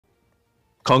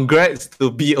congrats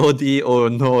to BOD. Oh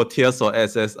no, tears for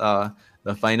SSR,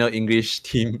 the final English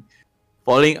team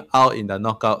falling out in the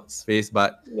knockout phase.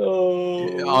 But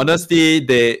honestly,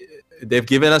 they've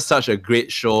given us such a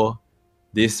great show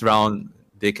this round.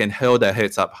 They can hold their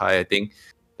heads up high. I think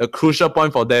the crucial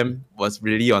point for them was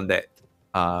really on that.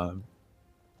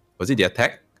 Was it the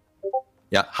attack?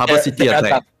 Yeah, Harbour City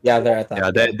attack. Yeah, their attack.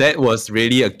 Yeah, that was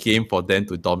really a game for them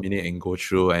to dominate and go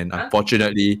through. And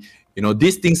unfortunately,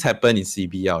 these things happen in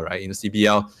CBL, right?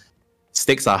 CBL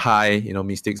stakes are high.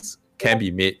 Mistakes can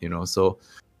be made. So.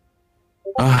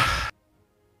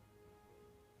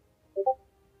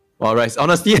 All right.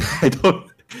 Honestly, it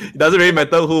doesn't really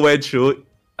matter who went through.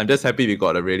 I'm just happy we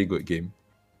got a really good game.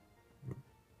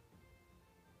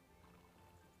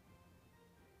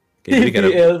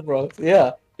 CBL, bro.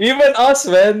 Yeah. Even us,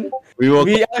 man.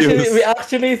 We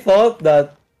actually thought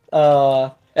that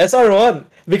SR won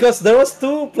because there was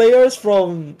 2 players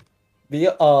from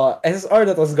the SSR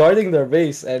that was guarding their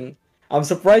base, and I'm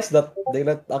surprised that they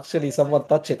let actually someone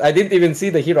touch it. I didn't even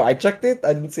see the hero. I checked it.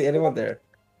 I didn't see anyone there.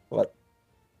 But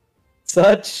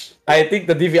I think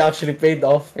the DV actually paid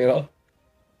off.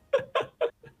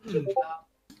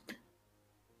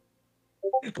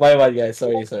 My bad, guys.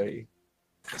 Sorry.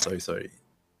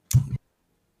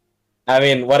 I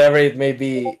mean, whatever it may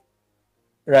be,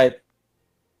 right?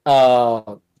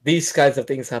 These kinds of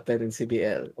things happen in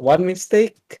CBL. One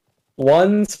mistake,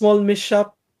 one small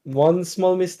mishap, one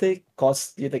small mistake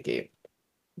cost you the game.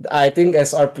 I think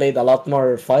SR played a lot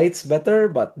more fights better,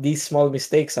 but these small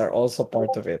mistakes are also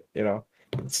part of it.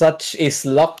 Such is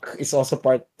luck is also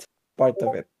part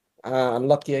of it.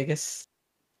 Unlucky, I guess,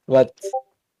 but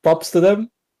props to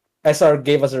them. SR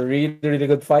gave us a really, really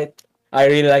good fight. I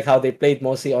really like how they played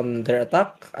mostly on their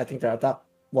attack. I think their attack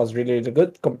was really, really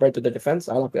good compared to the defense.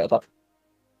 I like the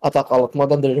attack a lot more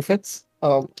than the defense.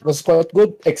 Was quite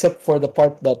good, except for the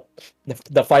part that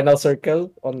the final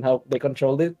circle on how they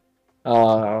controlled it.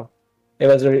 It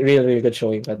was a really, really good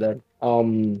showing by them.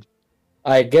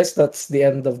 I guess that's the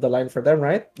end of the line for them,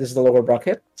 right? This is the lower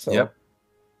bracket. So yep.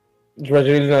 It was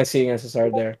really nice seeing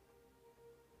SSR there.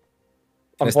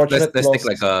 Let's take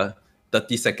like a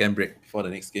 30-second break before the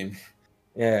next game.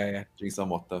 Yeah. Drink some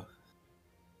water.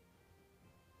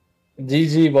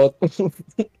 GG about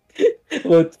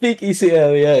peak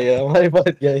ECL. Yeah. My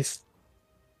bad, guys.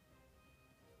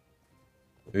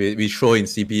 We throw in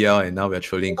CBL and now we're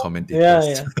trolling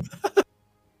commentators.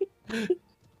 Yeah.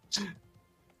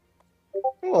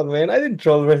 Come on, man. I didn't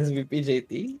troll versus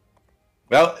VPJT.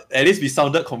 Well, at least we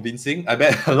sounded convincing. I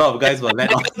bet a lot of guys were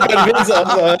let off.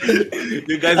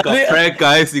 You guys got pranked,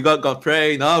 guys. You got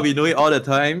pranked. No, we know it all the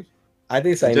time. At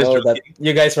least I know that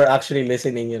you guys were actually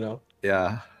listening,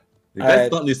 Yeah. If you guys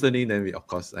not listening, then we, of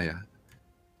course, yeah.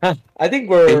 I think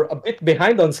we're a bit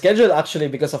behind on schedule, actually,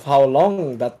 because of how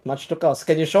long that match took us.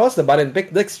 Can you show us the button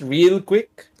pick decks real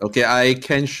quick? Okay, I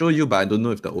can show you, but I don't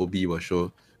know if the OB will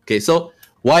show. Okay, so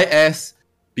YS,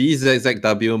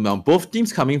 BZZW, both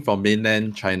teams coming from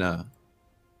mainland China.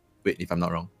 Wait, if I'm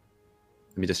not wrong.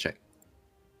 Let me just check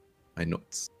my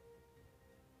notes.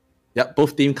 Yep,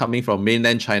 both teams coming from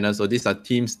mainland China. So these are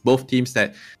both teams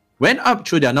that went up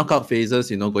through their knockout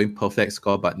phases, going perfect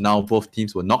score, but now both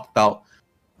teams were knocked out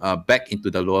back into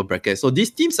the lower bracket. So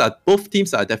both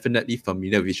teams are definitely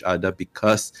familiar with each other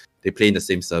because they play in the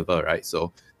same server, right?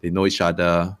 So they know each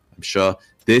other. I'm sure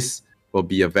this will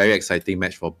be a very exciting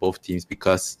match for both teams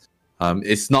because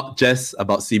it's not just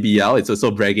about CBL, it's also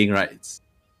bragging rights,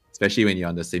 especially when you're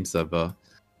on the same server.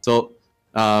 So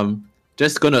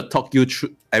just gonna talk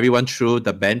everyone through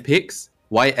the ban picks.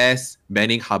 YS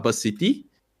banning Harbour City,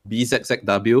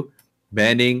 BZZW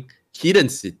banning Hidden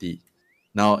City.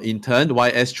 Now, in turn,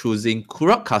 YS choosing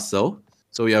Kurok Castle.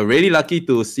 So we are really lucky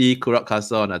to see Kurok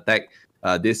Castle on attack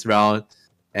this round,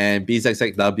 and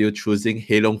BZZW choosing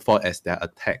Heilong Fort as their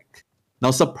attack.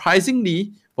 Now,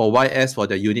 surprisingly, for YS, for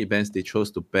their unit bans, they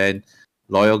chose to ban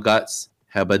Loyal Guards,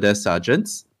 Halberdier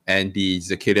Sergeants, and the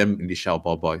Zakarian Militia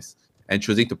Ball Boys, and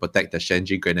choosing to protect the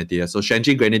Shenji Grenadiers. So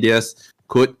Shenji Grenadiers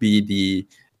could be the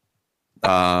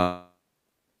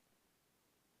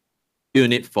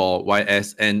unit for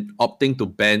YS, and opting to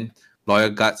ban Loyal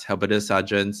Guards, Halberdier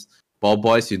Sergeants, Ball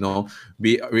Boys.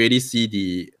 We already see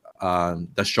the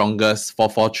strongest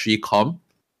 4-4-3 comp,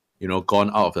 gone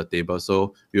out of the table.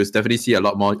 So you'll definitely see a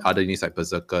lot more other units like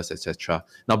Berserkers, etc.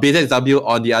 Now, BZZW,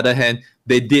 on the other hand,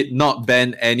 they did not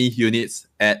ban any units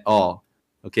at all.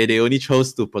 Okay, they only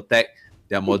chose to protect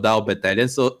their Modal battalion.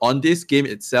 So on this game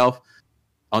itself,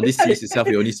 on this series itself,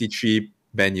 we only see 3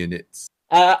 ban units.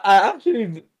 I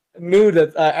actually knew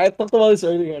that. I talked about this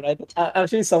earlier. And I thought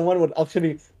actually someone would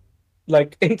actually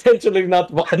like intentionally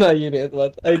not ban a unit,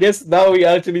 but I guess now we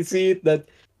actually see it that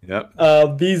Yep.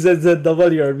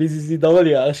 BZZW or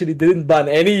BZZW actually didn't ban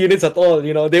any units at all.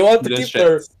 You know, they want to Hidden keep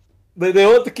their strats. they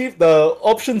want to keep the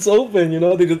options open. You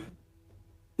know,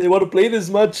 they want to play this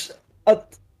match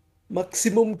at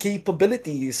maximum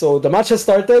capability. So the match has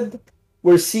started.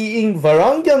 We're seeing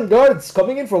Varangian guards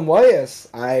coming in from YS.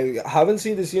 I haven't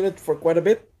seen this unit for quite a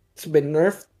bit. It's been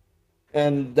nerfed,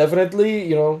 and definitely,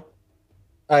 you know,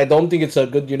 I don't think it's a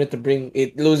good unit to bring.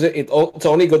 It loses it. It's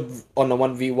only good on a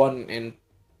 1v1, and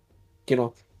you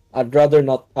know, I'd rather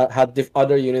not have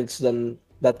other units than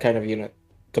that kind of unit.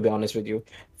 To be honest with you,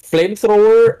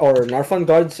 flamethrower or Narfan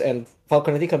guards and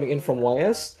Falconetti coming in from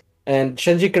YS, and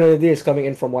Shenji Grenadiers coming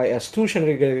in from YS. Two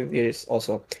Shenji Grenadiers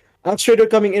also. Axe Trader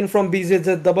coming in from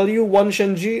BZZW. One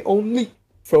Shenji only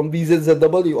from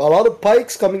BZZW. A lot of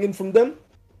pikes coming in from them.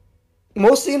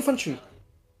 Mostly infantry.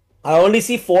 I only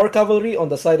see 4 cavalry on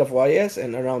the side of YS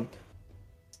and around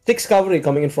 6 cavalry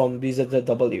coming in from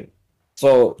BZZW.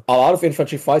 So a lot of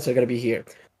infantry fights are gonna be here.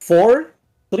 3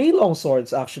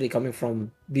 longswords actually coming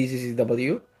from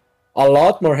BZZW. A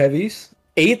lot more heavies.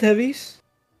 8 heavies.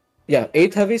 Yeah,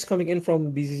 8 heavies coming in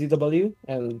from BZZW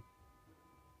and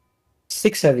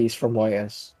 6 heavies from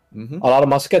YS. Mm-hmm. A lot of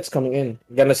muskets coming in.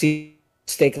 You're gonna see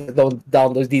take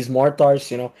down these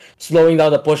mortars, you know, slowing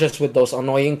down the pushes with those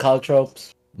annoying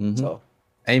caltropes. Mm-hmm. So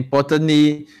And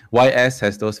importantly, YS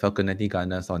has those Falconetti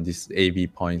gunners on these AV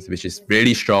points, which is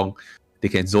really strong. They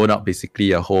can zone out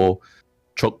basically a whole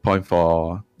choke point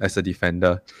for as a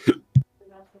defender.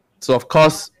 So of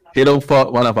course, Halo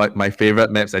Fort, one of my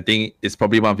favorite maps. I think it's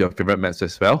probably one of your favorite maps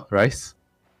as well, Rice.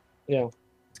 yeah.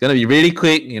 It's gonna be really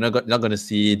quick. You're not gonna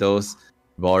see those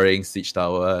boring siege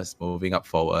towers moving up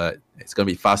forward. It's gonna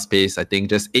be fast paced. I think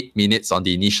just 8 minutes on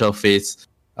the initial phase.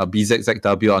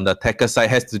 BZZW on the attacker side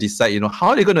has to decide,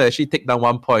 how they're going to actually take down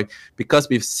 1 point, because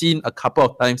we've seen a couple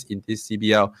of times in this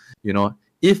CBL,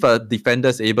 if a defender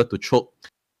is able to choke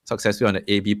successfully on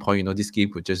the AB point, this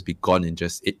game could just be gone in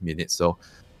just 8 minutes. So,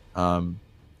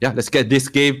 let's get this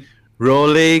game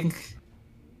rolling.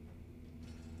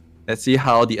 Let's see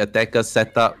how the attacker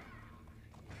set up.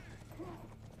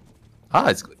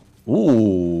 It's good.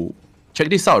 Ooh, check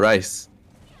this out, Rice.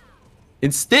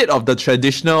 Instead of the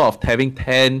traditional of having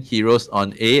 10 heroes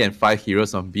on A and 5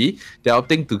 heroes on B, they're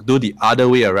opting to do the other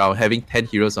way around, having 10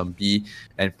 heroes on B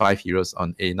and 5 heroes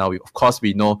on A. Now, of course,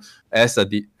 we know as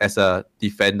a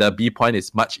defender, B point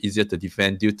is much easier to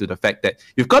defend due to the fact that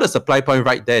you've got a supply point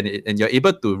right there, and you're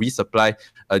able to resupply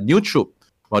a new troop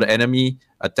while the enemy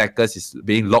attackers is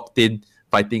being locked in,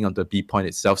 fighting on the B point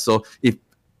itself. So if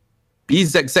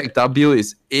BZZW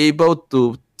is able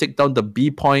to take down the B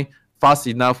point fast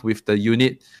enough with the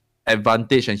unit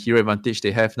advantage and hero advantage they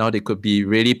have now, they could be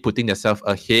really putting themselves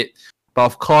ahead. But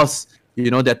of course,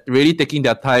 they're really taking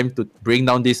their time to bring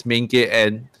down this main gate.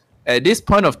 And at this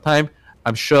point of time,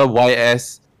 I'm sure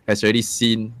YS has already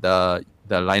seen the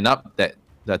lineup that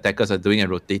the attackers are doing and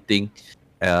rotating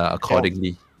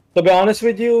accordingly. To be honest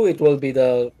with you, it will be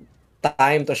the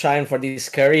time to shine for these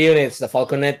carry units, the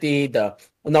Falconetti, the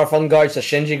Northern Guards, the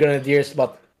Shenji Grenadiers.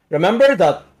 But remember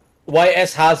that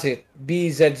YS has it,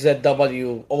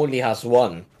 BZZW only has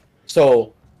one.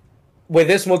 So with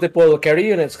this multiple carry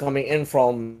units coming in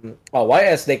from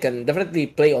YS, they can definitely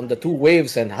play on the 2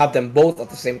 waves and have them both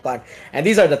at the same time. And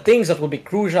these are the things that will be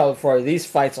crucial for these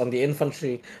fights on the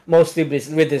infantry, mostly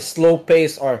with this slow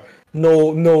pace or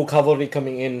no cavalry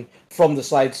coming in from the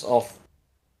sides of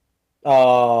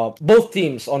both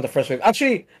teams on the first wave.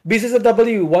 Actually,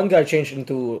 BZZW one guy changed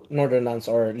into Northern Lands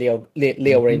or Leo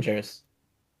Rangers.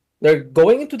 They're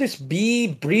going into this B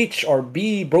breach or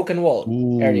B broken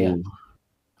wall area.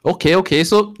 Okay.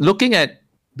 So looking at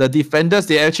the defenders,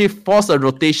 they actually force a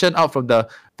rotation out from the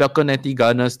Falconetti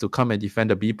gunners to come and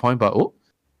defend the B point. But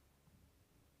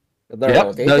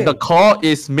the call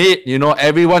is made.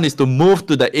 Everyone is to move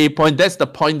to the A point. That's the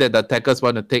point that the attackers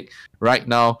want to take right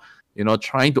now.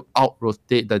 Trying to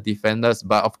out-rotate the defenders.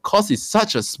 But of course, it's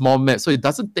such a small map, so it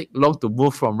doesn't take long to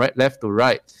move from left to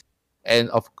right. And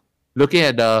looking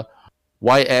at the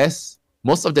YS,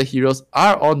 most of the heroes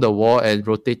are on the wall and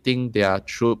rotating their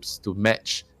troops to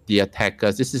match the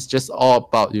attackers. This is just all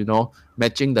about,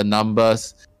 matching the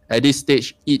numbers. At this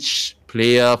stage, each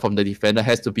player from the defender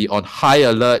has to be on high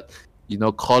alert,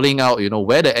 calling out,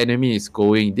 where the enemy is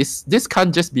going. This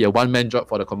can't just be a one-man job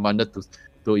for the commander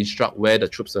to instruct where the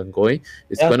troops are going.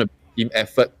 It's going to be team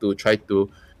effort to try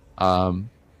to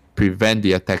prevent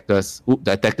the attackers.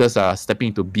 The attackers are stepping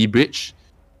into B bridge.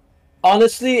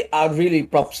 Honestly, really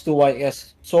props to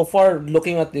YS. So far,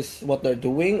 looking at this, what they're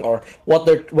doing or what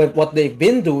they've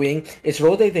been doing is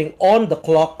rotating on the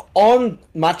clock, on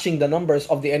matching the numbers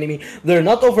of the enemy. They're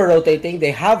not over rotating.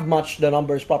 They have matched the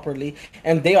numbers properly,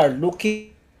 and they are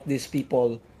looking at these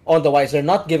people on the Ys. They're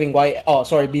not giving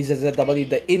BZZW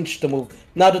the inch to move.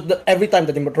 Now that every time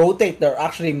that they rotate, they're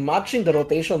actually matching the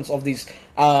rotations of these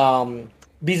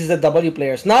BZZW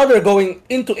players. Now they're going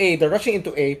into A. They're rushing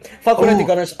into A. Falconetti Oh,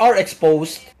 Gunners are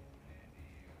exposed.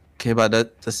 okay, but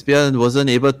the spear wasn't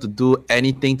able to do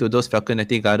anything to those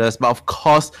Falconetti Gunners. But of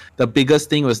course, the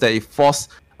biggest thing was that it forced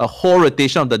a whole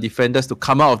rotation of the defenders to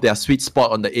come out of their sweet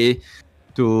spot on the A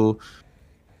to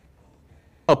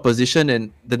a position,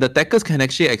 and the attackers can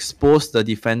actually expose the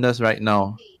defenders right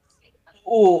now.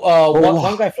 Ooh, Oh,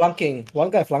 one guy flanking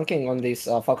on these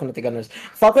Falconetti Gunners.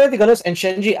 Falconetti Gunners and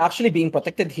Shenji actually being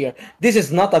protected here. This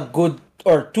is not a good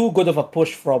or too good of a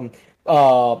push from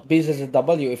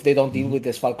BZZW if they don't deal with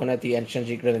this Falconetti and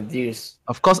Shenji Grenadiers.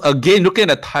 of course, again, looking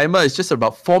at the timer, it's just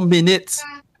about 4 minutes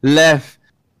left.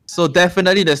 So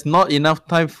definitely there's not enough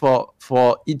time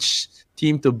for each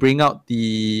team to bring out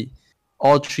the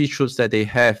all three troops that they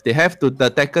have. The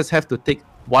attackers have to take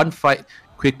one fight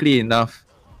quickly enough.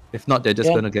 If not, they're just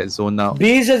Yeah. gonna get zoned out.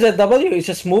 BZZW is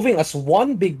just moving as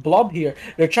one big blob here.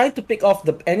 They're trying to pick off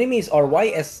the enemies or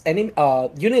YS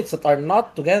units that are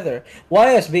not together.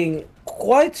 YS being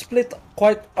quite split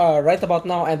right about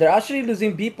now, and they're actually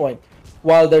losing B point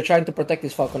while they're trying to protect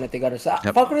these Falconetti Gunners.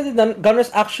 Yep. Falconetti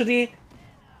Gunners actually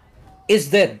is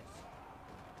dead.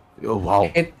 Oh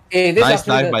wow. It is Nice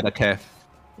actually dive dead. by the Cav.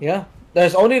 Yeah.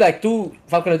 There's only like 2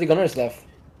 Falconetti Gunners left.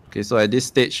 Okay, so at this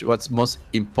stage, what's most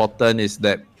important is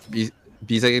that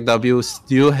BZW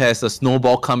still has a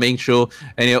snowball coming through,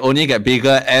 and it'll only get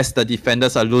bigger as the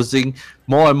defenders are losing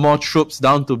more and more troops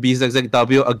down to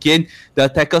BZZW. Again, the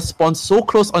attackers spawn so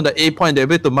close on the A point, they're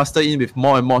able to muster in with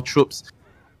more and more troops.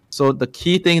 So the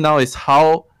key thing now is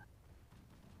how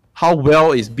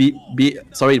well is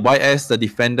YS, the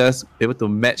defenders, able to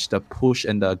match the push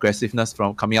and the aggressiveness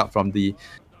from coming out from the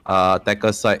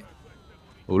attacker side.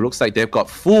 It looks like they've got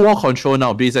full war control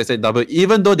now, BZZW.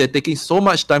 Even though they're taking so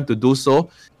much time to do so,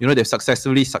 they've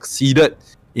successfully succeeded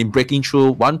in breaking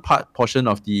through one portion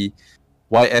of the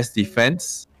YS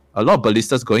defense. A lot of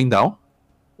ballistas going down.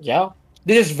 Yeah.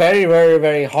 This is very, very,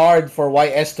 very hard for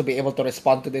YS to be able to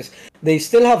respond to this. They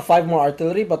still have 5 more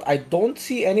artillery, but I don't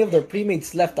see any of their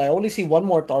premates left. I only see 1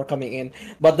 more tower coming in,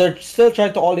 but they're still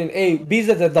trying to all in A.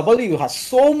 BZW has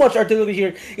so much artillery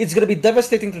here, it's going to be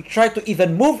devastating to try to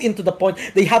even move into the point.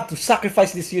 They have to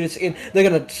sacrifice these units in. They're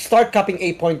going to start capping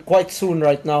A point quite soon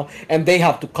right now, and they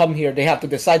have to come here. They have to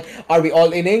decide, are we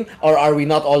all inning or are we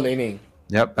not all inning?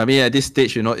 Yep. I mean, at this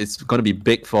stage, it's going to be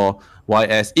big for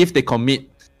YS. If they commit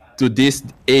to this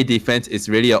A defense, it's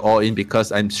really an all-in,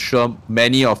 because I'm sure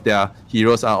many of their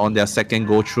heroes are on their second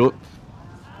go through.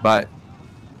 But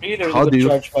Really, how good do you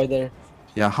charge by there.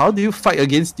 how do you fight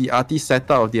against the RT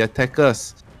setup of the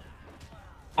attackers?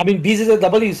 I mean,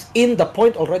 BZZW is in the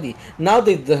point already. Now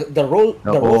the roles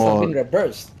have been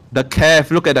reversed. The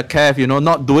Cav, look at the Cav,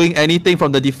 not doing anything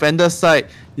from the defender side,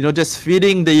 just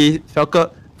feeding the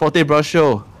Falco Forte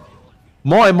Brusho.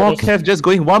 More and more Cav just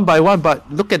going one by one,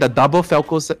 but look at the double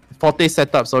Forte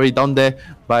setup, down there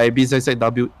by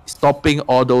BZZW, stopping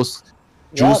all those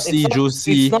juicy.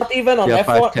 It's not even on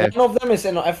F1. Cav. One of them is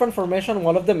in F1 formation,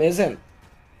 one of them isn't.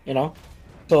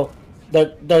 So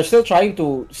they're still trying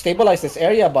to stabilize this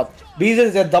area, but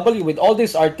BZZW with all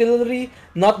this artillery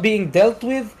not being dealt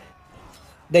with,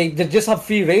 they just have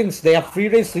free reigns. They have free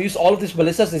reigns to use all of these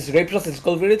ballistas, these raptors, these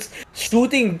culverts,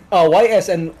 shooting YS,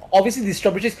 and obviously these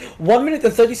trebuchets. 1 minute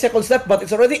and 30 seconds left, but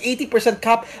it's already 80%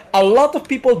 cap. A lot of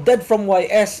people dead from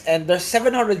YS, and there's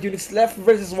 700 units left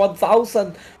versus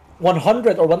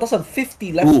 1,100 or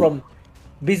 1,050 left from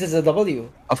BZZW.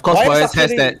 Of course, YS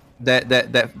has that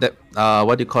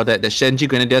what do you call that? The Shenji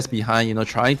Grenadiers behind,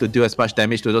 trying to do as much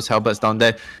damage to those halberds down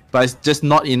there, but it's just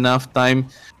not enough time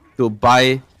to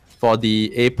buy for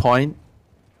the A point.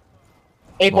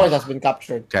 A point has been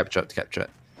captured. Captured.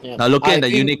 Yeah. Now looking at the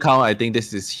unit count, I think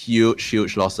this is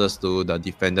huge losses to the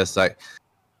defender side.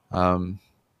 Do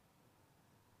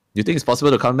you think it's possible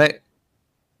to come back?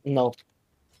 No.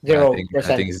 0%.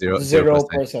 I think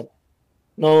 0%.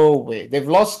 No way. They've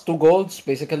lost 2 golds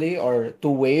basically, or 2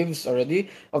 waves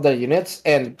already of their units,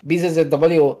 and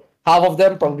BZZW, half of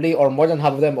them probably, or more than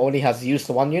half of them, only has used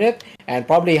 1 unit, and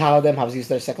probably half of them have used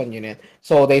their second unit.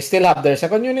 So they still have their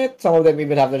second unit. Some of them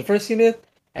even have their first unit,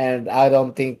 and I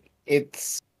don't think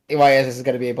YS is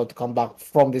going to be able to come back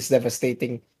from this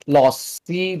devastating lost.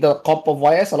 See the comp of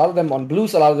YS, a lot of them on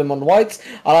blues, a lot of them on whites,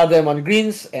 a lot of them on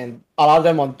greens, and a lot of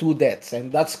them on two deaths,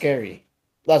 and that's scary.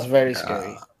 That's very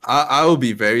scary. I will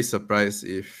be very surprised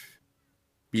if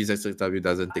BZZW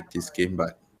doesn't take this game,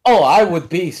 but Oh, I would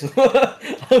be. So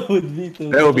I would be too.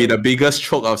 that will be So the biggest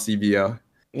choke of CBL.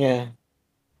 yeah,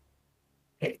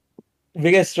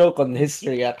 biggest stroke on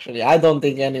history. Actually, I don't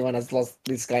think anyone has lost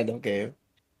this kind of game.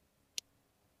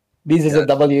 Yeah,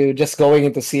 BZZW just going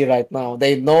into C right now.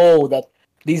 They know that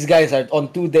these guys are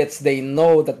on two deaths. They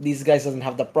know that these guys doesn't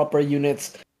have the proper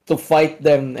units to fight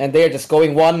them, and they're just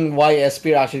going one. YS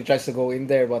Spear actually tries to go in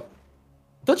there, but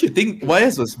don't you think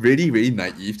YS was really, really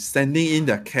naive, sending in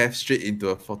their calf straight into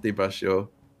a Forte Brashio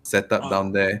setup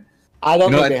down there? I You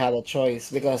don't know, think they had a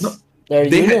choice no, because their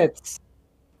they had, units.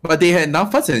 but they had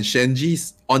Nafas and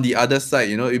Shenjis on the other side.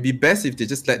 You know, it'd be best if they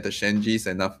just let the Shenjis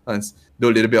and Nafas do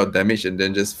a little bit of damage and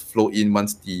then just flow in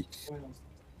once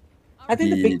I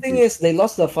think the big thing is they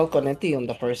lost the Falconetti on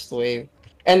the first wave,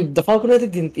 and the Falconetti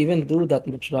didn't even do that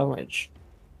much damage.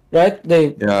 Right?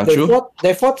 yeah, They true.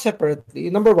 fought separately.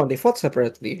 Number one, they fought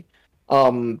separately.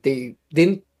 They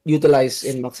didn't utilize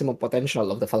in maximum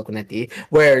potential of the Falconetti,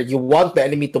 where you want the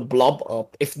enemy to blob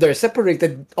up. If they're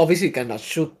separated, obviously you cannot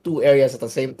shoot two areas at the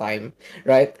same time,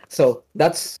 right? So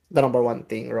that's the number one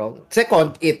thing wrong.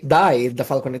 Second, it died. The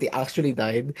Falconetti actually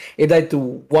died. It died to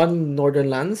one Northern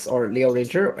Lance or Leo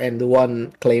Ranger and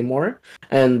one Claymore,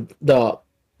 and the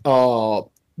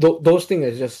those things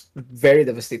is just very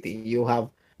devastating. You have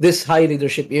this high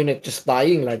leadership unit just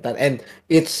dying like that, and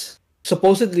it's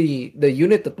supposedly the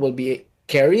unit that will be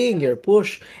carrying your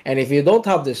push, and if you don't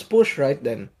have this push right,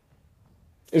 then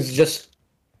it's just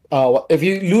if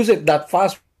you lose it that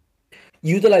fast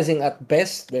utilizing at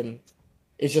best, then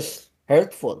it's just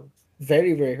hurtful,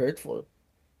 very very hurtful.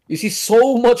 You see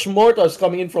so much mortars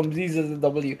coming in from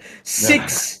ZZW. Yeah.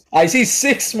 I see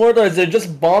six mortars. They're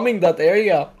just bombing that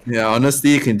area. Yeah, honestly,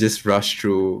 you can just rush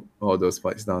through all those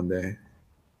fights down there.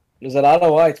 There's a lot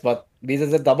of whites, but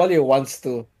BZZW wants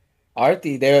to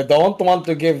RT. They don't want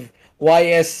to give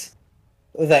YS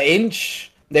the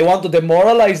inch. They want to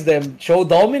demoralize them, show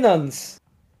dominance.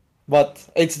 But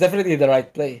it's definitely the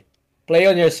right play. Play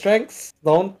on your strengths.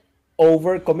 Don't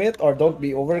overcommit or don't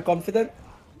be overconfident.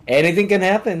 Anything can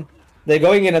happen. They're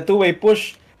going in a two-way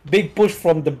push. Big push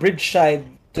from the bridge side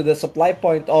to the supply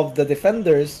point of the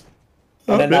defenders.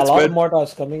 And Oh, then a that's lot of bad.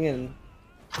 mortars coming in.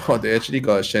 Oh, they actually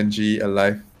got Shenji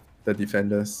alive, the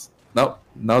defenders.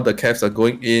 Now the Cavs are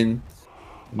going in.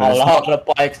 A Managed lot of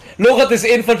pikes. Look at this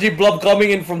infantry blob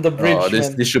coming in from the Oh, bridge, this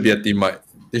man. should be a team wipe.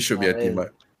 This should be a team Uh,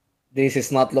 wipe. this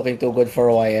is not looking too good for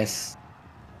YS.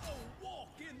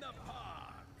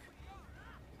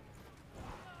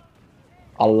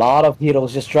 A lot of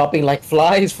heroes just dropping like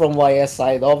flies from YS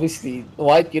side. Obviously,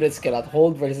 white units cannot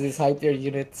hold versus high tier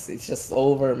units. It's just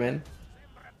over, man.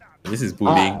 This is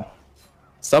bullying. Ah,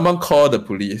 Someone call the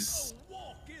police.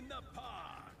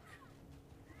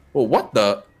 Oh, what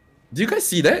the? Do you guys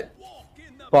see that?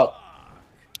 but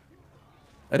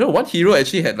I don't know. One hero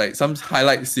actually had like some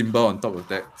highlight symbol on top of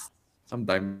that. Some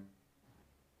diamond.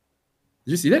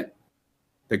 Did you see that?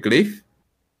 The glaive?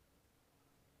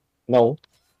 no.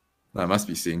 No, I must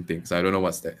be seeing things. I don't know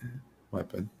what's that. What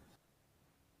happened?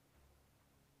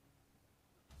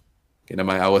 Okay, never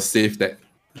mind. I will save that.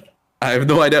 I have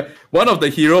no idea. One of the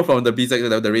hero from the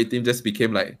BZZW, the raid team, just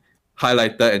became like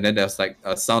highlighted, and then there's like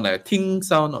a sound, like a ting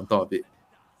sound on top of it.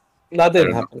 That I didn't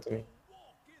don't know. happen to me.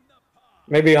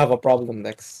 Maybe you have a problem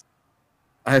next.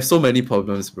 I have so many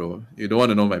problems, bro. You don't want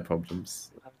to know my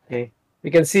problems. Okay. We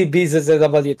can see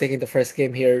BZZW taking the first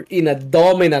game here in a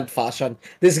dominant fashion.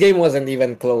 This game wasn't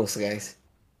even close, guys.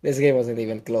 This game wasn't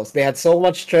even close. They had so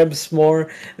much trebs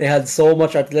more. They had so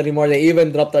much artillery more. They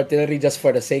even dropped artillery just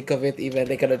for the sake of it. Even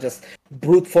they could have just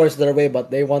brute forced their way,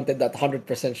 but they wanted that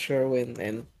 100% sure win.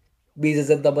 And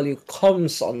BZZW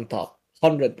comes on top.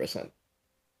 100%.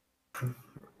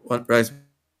 What Rise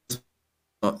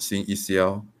not seeing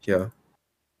ECL here.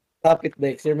 Stop it,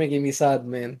 Dex. You're making me sad,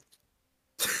 man.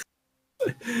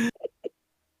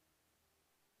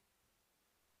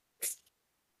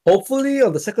 Hopefully,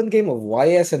 on the second game of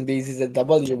YS and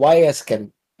BZZW, YS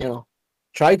can,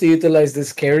 try to utilize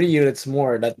these carry units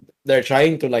more that they're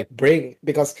trying to like bring.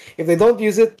 Because if they don't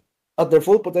use it at their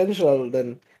full potential,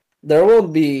 then there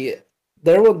won't be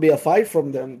there won't be a fight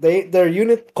from them. Their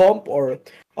unit comp or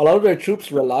a lot of their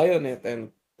troops rely on it,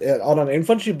 and on an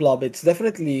infantry blob, it's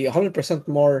definitely 100%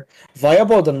 more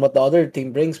viable than what the other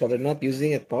team brings, but they're not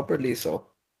using it properly. So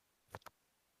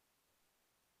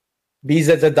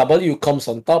BZZW comes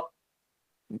on top.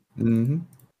 Mm-hmm.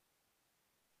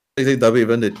 BZZW,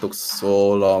 even it took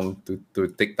so long to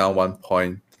take down 1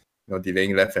 point.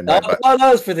 delaying left and right. But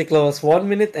that was pretty close. 1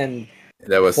 minute and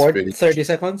that was really 30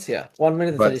 seconds. Yeah, 1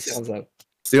 minute and But 30 seconds left.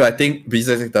 still, I think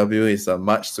BZZW is a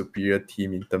much superior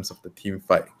team in terms of the team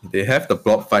fight. They have the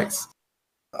block fights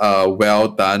well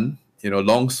done.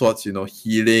 Long swords,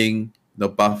 healing,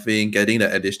 buffing, getting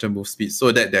the additional move speed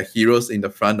so that their heroes in the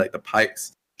front, like the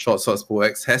pikes, short swords,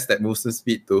 poleaxe, has that movement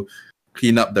speed to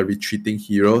clean up the retreating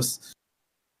heroes.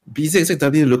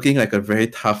 BZZW looking like a very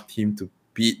tough team to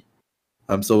beat.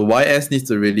 So YS needs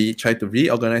to really try to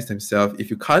reorganize themselves. If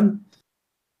you can't,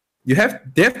 they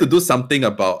have to do something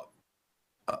about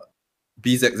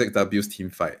BZZW's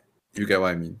team fight. You get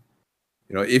what I mean?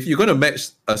 If you're going to match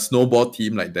a snowball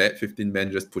team like that, 15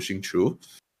 men just pushing through,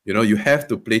 you have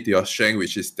to play to your strength,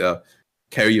 which is the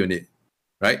carry unit,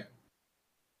 right?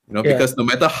 Because no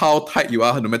matter how tight you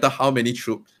are, no matter how many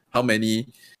troops, how many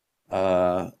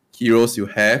heroes you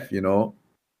have,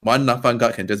 one Nafan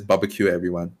guard can just barbecue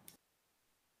everyone.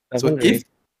 Definitely. So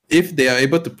if they are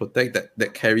able to protect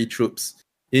that carry troops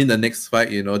in the next fight,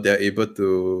 they're able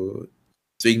to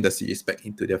swing the series back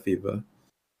into their favor.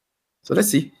 So let's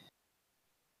see.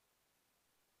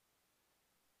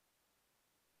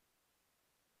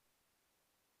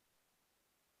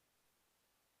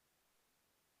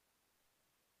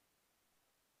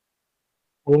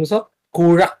 Rooms up.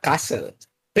 Kurak Castle.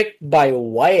 Picked by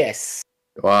YS.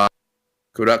 Wow.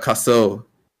 Kurak Castle.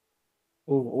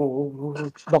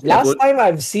 The last time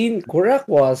I've seen Kurak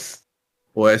was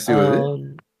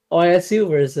OSU, OSU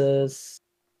versus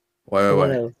why?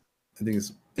 else. I think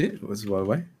it was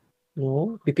why?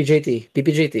 No, BPJT.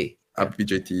 BPJT.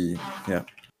 BJT, yeah.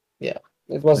 Yeah.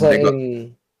 It was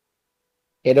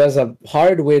it was a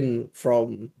hard win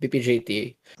from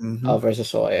BPJT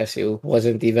versus OISU.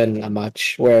 Wasn't even a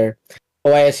match where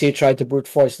OISU tried to brute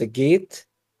force the gate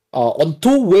on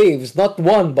 2 waves, not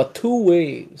 1 but 2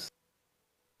 waves.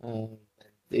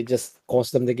 It just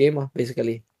cost them the game,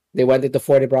 basically. They went into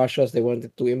 40 brushes, they went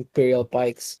into Imperial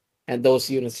Pikes, and those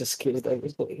units just killed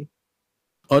everything.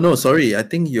 Oh no, sorry. I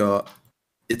think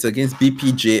it's against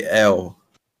BPJL.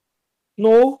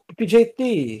 No,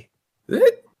 BPJT. Is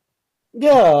it?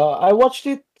 Yeah, I watched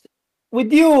it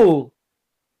with you.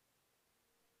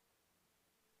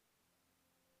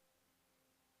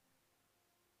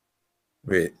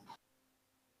 Wait.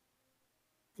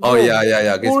 No, Oh yeah.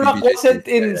 Against Kurak BPJT. wasn't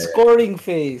in scoring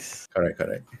phase.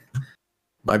 Correct.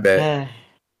 My bad.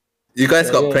 You guys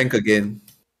got pranked again.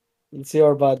 It's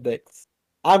your bad decks.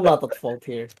 I'm not at fault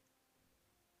here.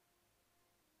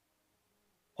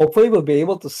 Hopefully we'll be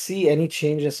able to see any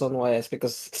changes on YS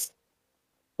because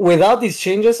without these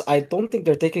changes, I don't think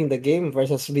they're taking the game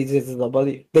versus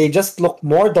BZZW. They just look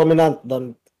more dominant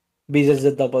than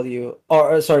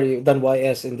BZZW than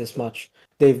YS in this match.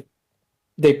 They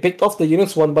picked off the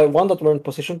units one by one that weren't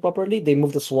positioned properly. They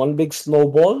moved this one big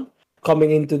snowball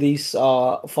coming into these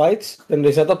fights. Then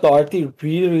they set up the RT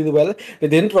really, really well. They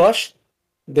didn't rush.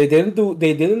 They didn't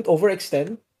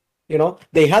overextend.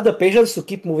 They had the patience to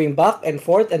keep moving back and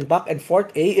forth,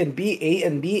 A and B, A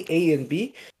and B, A and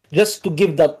B, just to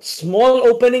give that small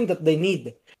opening that they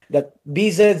need, that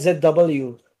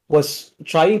BZZW was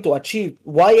trying to achieve.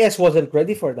 YS wasn't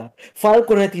ready for that.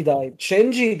 Falconetti died.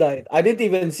 Shenji died. I didn't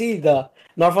even see the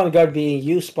Northern Guard being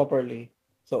used properly.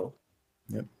 So,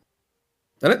 yep.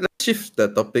 Let's shift the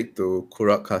topic to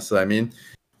Kurak Castle. I mean,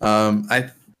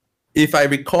 if I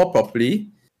recall properly,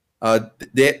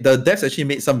 the devs actually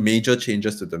made some major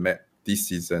changes to the map this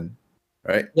season,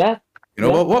 right? yeah.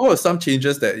 What were some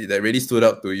changes that really stood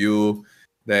out to you,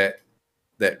 that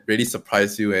really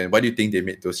surprised you, and why do you think they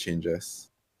made those changes?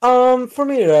 For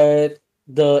me, right,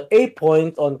 the A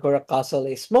point on Kurak Castle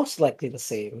is most likely the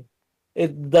same.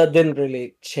 That didn't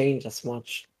really change as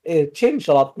much. It changed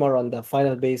a lot more on the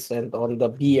final base and on the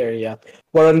B area.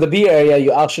 Where on the B area,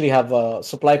 you actually have a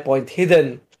supply point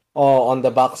hidden on the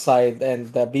backside,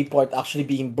 and the B point actually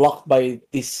being blocked by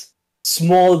these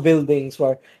small buildings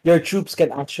where your troops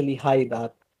can actually hide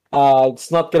at.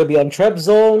 It's not gonna be on Treb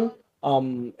zone.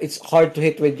 It's hard to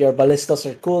hit with your ballistas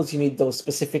or cools. You need those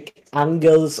specific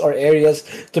angles or areas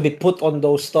to be put on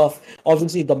those stuff.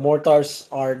 Obviously, the mortars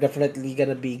are definitely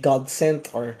gonna be God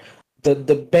sent or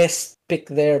the best pick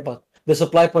there, but the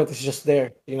supply point is just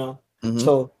there,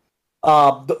 So,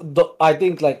 I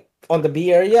think like on the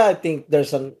B area, I think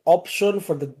there's an option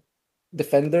for the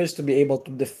defenders to be able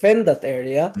to defend that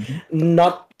area,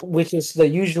 not which is the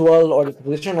usual or the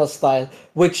traditional style,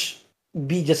 which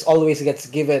B just always gets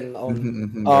given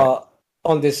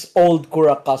on this old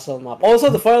Kurak Castle map. Also,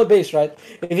 the final base, right?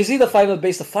 If you see the final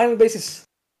base is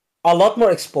a lot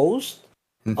more exposed.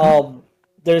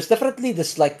 There's definitely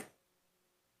this like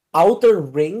outer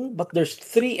ring, but there's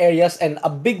 3 areas and a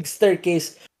big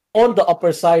staircase on the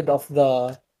upper side of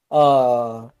the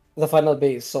final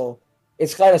base. So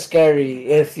it's kind of scary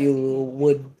if you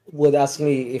would ask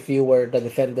me if you were the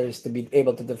defenders to be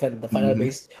able to defend the final Mm-hmm.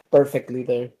 base perfectly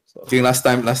there. So I think last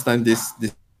time this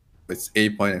it's A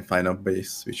point and final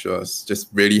base, which was just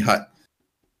really hard.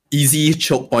 Easy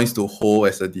choke points to hold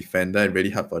as a defender and really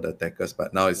hard for the attackers.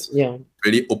 But now it's yeah,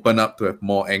 really open up to have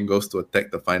more angles to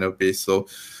attack the final base. So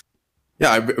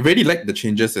yeah, I really like the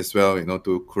changes as well,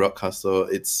 to Kurok Castle.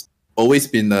 It's always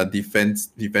been a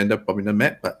defender prominent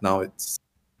map, but now it's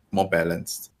more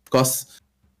balanced. Of course,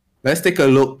 let's take a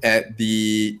look at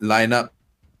the lineup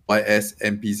YS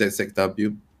and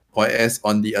BZZW. YS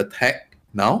on the attack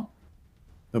now.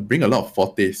 They'll bring a lot of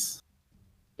fortes.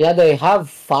 yeah, they have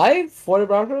 5 40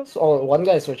 browsers. Oh, one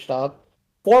guy switched out.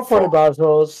 4 40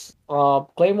 browsers.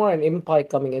 Claymore and Impike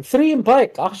coming in. 3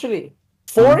 Impike actually.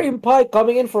 4 Impike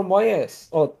coming in from YS.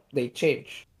 Oh, they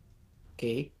changed.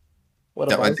 Okay. What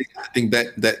Yeah, about I think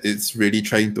that it's really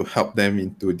trying to help them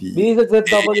into the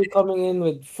BZZW coming in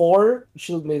with 4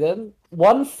 Shield Maiden,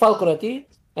 1 Falconetti,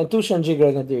 and 2 Shenji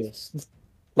Grenadiers.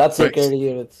 That's your correct. carry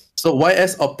units. So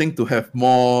YS opting to have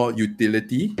more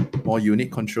utility, more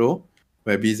unit control,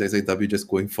 where BZZW just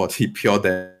going for the pure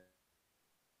damage.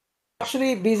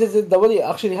 Actually, BZZW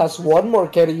actually has 1 more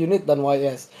carry unit than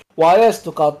YS. YS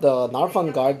took out the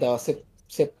Narfan guard, the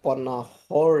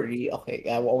Siponahori. Okay,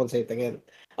 I won't say it again.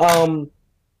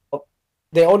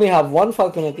 They only have 1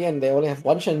 Falconetti and they only have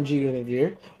 1 Shenji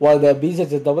Grenadier, while the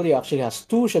BZZW actually has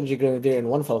 2 Shenji Grenadier and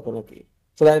 1 Falconetti.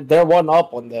 So that they're 1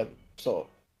 up on them. So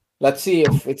let's see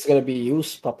if it's gonna be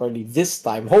used properly this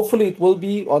time. Hopefully, it will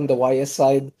be on the YS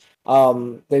side.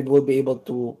 They will be able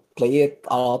to play it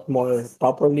a lot more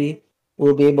properly.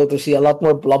 We'll be able to see a lot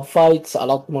more blob fights, a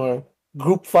lot more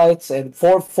group fights, and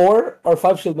 4 or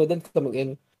 5 shield maidens coming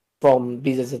in from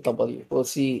BZZW. We'll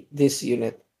see this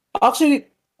unit. Actually,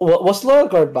 was Loyal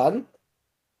Guard banned?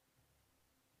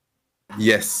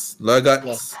 Yes, Lurguts,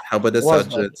 Yes, Halberdier was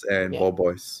banned. Sergeants, and Yeah, Ball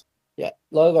Boys. yeah.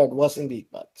 Loyal Guard was indeed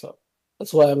banned. So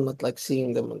that's why I'm not like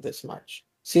seeing them in this match.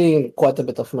 Seeing quite a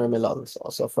bit of Mermelons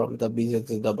also from the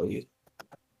BZW.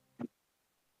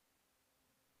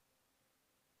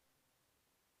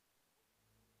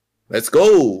 Let's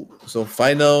go. So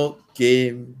final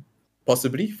game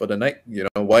possibly for the night.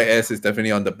 YS is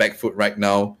definitely on the back foot right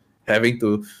now, having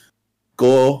to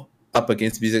go up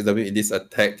against BZW in this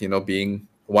attack, being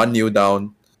 1-0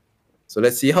 down. So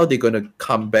let's see how they're gonna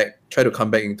try to come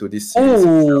back into this series.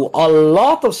 Oh, a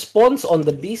lot of spawns on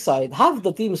the B side. Half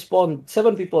the team spawned,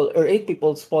 7 people or 8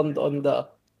 people spawned on the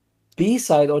B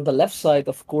side or the left side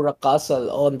of Kura Castle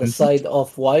on the side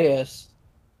of YS.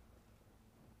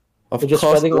 Of They're just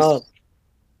course, spreading out.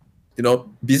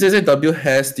 BZZW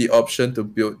has the option to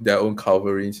build their own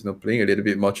cavalries, playing a little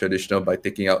bit more traditional by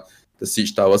taking out the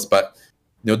siege towers. But,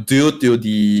 due to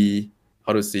the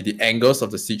angles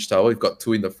of the siege tower, you've got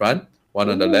 2 in the front, 1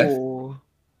 on the left. Ooh.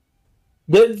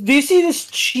 Do you see this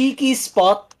cheeky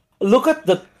spot? Look at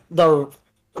the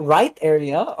right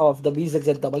area of the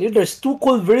BZZW. There's 2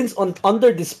 culverins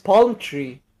under this palm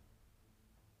tree.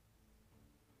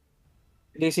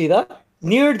 Do you see that?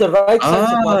 Near the right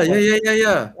side of the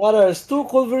Yeah. What there's 2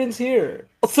 culverins here.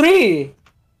 3!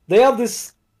 They have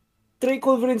this 3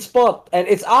 culverin spot, and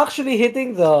it's actually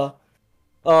hitting the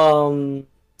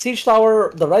siege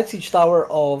tower, the right siege tower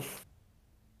of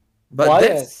But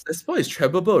YS. that spot is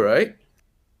trappable, right?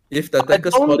 If the attacker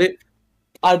spot it.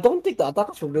 I don't think the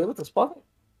attackers will be able to spot it.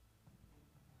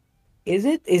 Is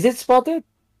it? Is it spotted?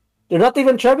 They're not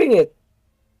even trapping it.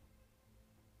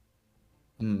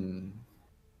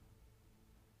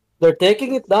 They're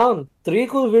taking it down. 3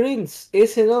 culverins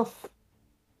is enough.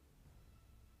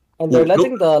 And they're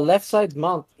letting the left side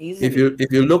mount easily.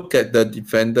 If you look at the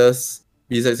defenders,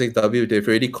 BZZW, they've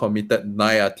already committed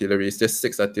 9 artillery. It's just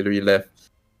 6 artillery left.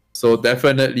 So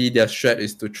definitely their strat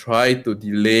is to try to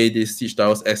delay these siege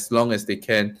towers as long as they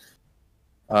can.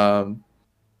 Yeah.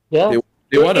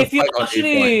 They want to fight on A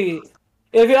point.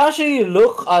 If you actually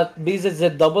look at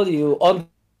BZZW on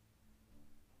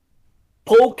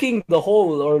poking the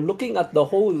hole or looking at the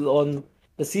hole on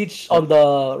the siege on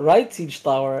the right siege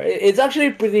tower, it's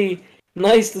actually pretty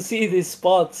nice to see these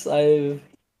spots. I've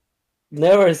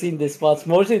never seen these spots.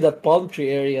 Mostly that palm tree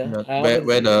area.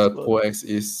 Where the coax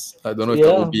is. I don't know if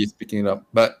the OB is picking it up.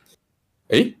 But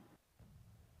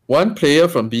one player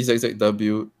from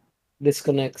BZZW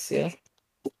disconnects, yeah.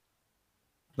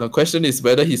 The question is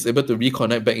whether he's able to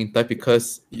reconnect back in time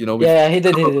because he did.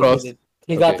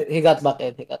 He got back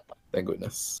in. Thank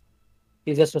goodness.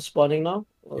 He's just responding now.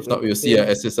 If not, we'll see a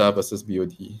SSR versus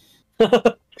BOD.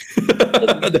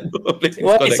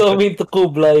 Why is so mean to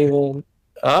Kublai, man?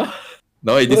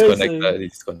 No, it Where is disconnected. he? It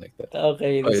disconnected.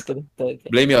 Okay, Oh, disconnected.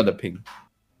 blame me on the ping.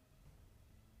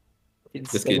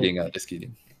 Just kidding. Disconnected. Just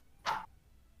kidding.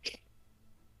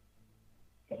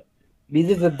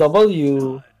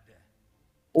 BZZW.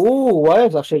 Ooh,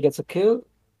 Wires actually gets a kill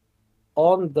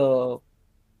on the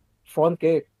front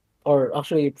gate. Or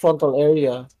actually frontal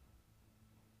area.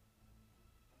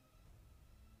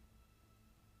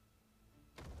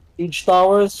 Siege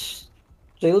towers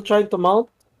still trying to mount.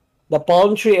 The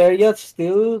palm tree area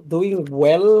still doing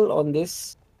well on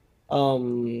this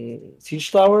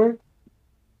siege tower.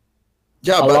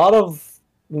 Yeah, A but lot of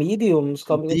mediums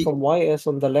coming in the from YS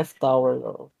on the left tower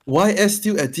though. YS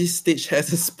still at this stage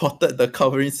hasn't spotted the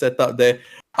covering setup there.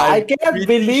 I I'm can't pretty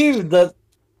believe that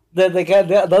they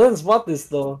doesn't spot this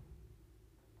though.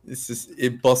 This is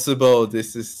impossible. They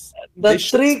The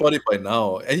should trick, spot it by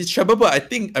now. And it's trappable.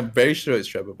 I'm very sure it's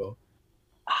trappable.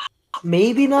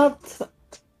 maybe not.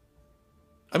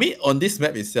 I mean, on this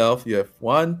map itself, you have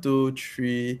 1, 2,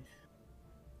 3.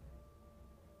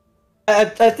 I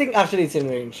think actually it's in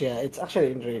range. Yeah, it's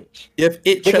actually in range. You have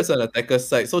 8 Because traps on the attacker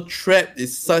side. So trap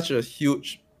is such a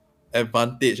huge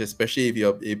advantage, especially if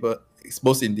you're able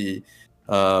exposed in the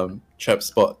trap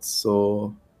spots.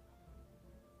 So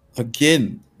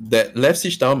again, that left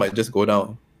siege tower might just go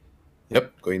down.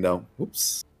 Yep, going down.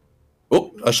 Oops.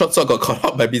 Oh, a short sword got caught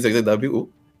out by BZZW.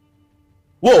 Ooh.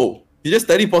 Whoa! He just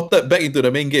teleported back into the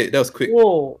main gate. That was quick.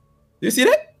 whoa, Do you see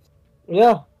that?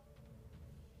 yeah,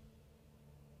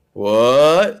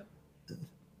 What?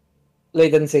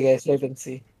 latency guys,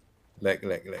 latency. Lag.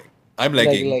 I'm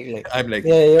lagging. Lag. I'm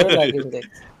lagging. Yeah, you're lagging guys.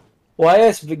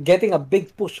 YS getting a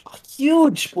big push, a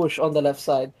huge push on the left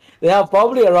side. They have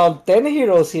probably around 10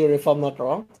 heroes here, if I'm not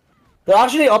wrong. They're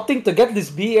actually opting to get this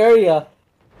B area.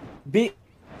 B.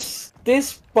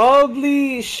 This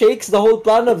probably shakes the whole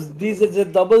plan of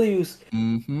BZZW's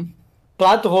Mm-hmm.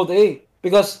 plan to hold A.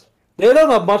 Because they don't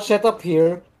have much setup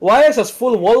here. YS has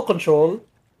full wall control.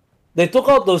 They took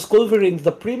out those culverines,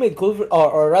 the pre-made culver,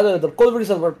 or rather the culverines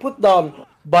that were put down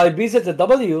by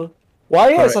BZZW.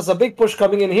 YS Correct. has a big push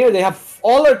coming in here. They have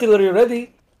all artillery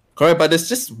ready. Correct, but there's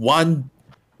just one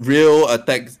real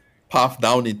attack path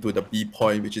down into the B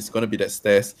point, which is gonna be that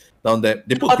stairs down there.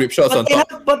 They put grip shots on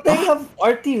top. But they have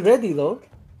RT ready though.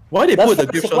 Why they That's put for the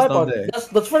the grip supply shots down point. there?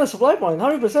 That's for the supply point,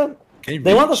 100%. Can you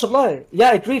They want the reach? supply.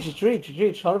 Yeah, it reached,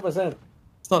 100%.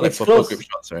 It's not like It's purple close. grip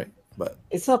shots, right? But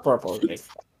It's not purple.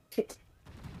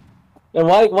 And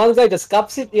why one guy just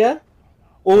caps it, yeah?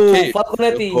 Ooh, Okay,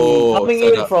 Falconetti Falco coming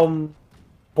set in up. from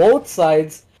both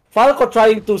sides. Falco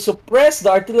trying to suppress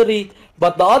the artillery,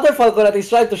 but the other Falconetti is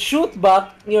trying to shoot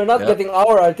back. You're not Yep. getting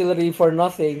our artillery for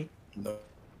nothing. no.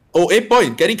 Oh, 8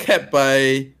 point getting capped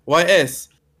by YS.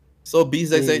 So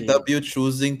BZZW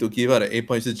choosing to give out an 8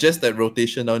 points. It's just that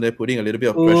rotation down there, putting a little bit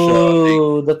of pressure.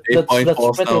 Ooh, that's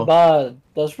falls pretty down. bad.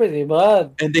 That's pretty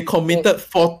bad. And they committed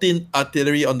 14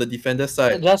 artillery on the defender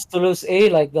side. Just to lose A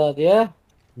like that, yeah?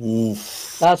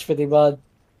 Oof. That's pretty bad.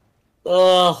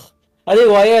 Ugh. I think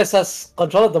YS has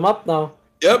control of the map now.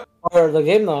 Yep. Or the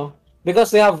game now.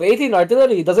 Because they have 18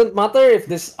 artillery. It doesn't matter if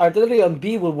this artillery on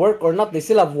B will work or not. They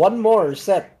still have one more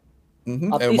set.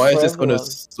 Mm-hmm. At And least YS for is going to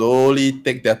everyone. slowly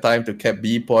take their time to cap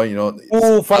B point, you know.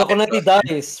 Ooh, Falconetti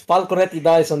dies. Falconetti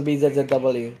dies on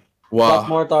BZZW. That Wow.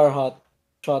 mortar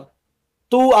shot.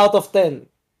 2 out of 10.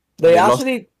 They lost.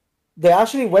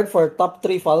 actually went for top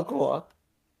 3 Falco, ah.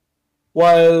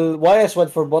 While YS went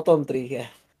for bottom 3, yeah.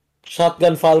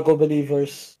 Shotgun Falco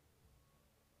believers.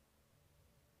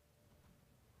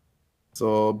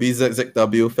 So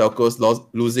BZZW Falcos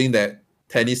losing that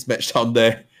tennis match down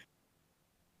there.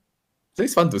 So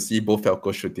it's fun to see both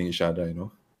Falcos shooting each other, you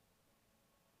know.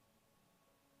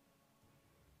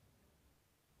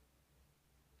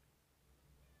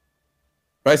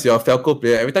 Bryce, you're a Falco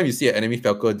player. Every time you see an enemy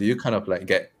Falco, do you kind of like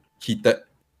get heated?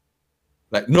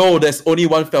 Like, no, there's only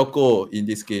one Falco in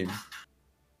this game.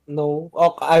 No.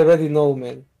 Oh, I already know,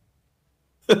 man.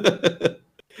 I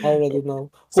already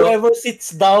know. So- Whoever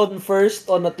sits down first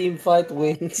on a team fight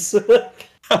wins. a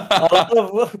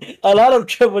lot of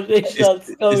trebuchet shots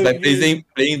It's coming like in.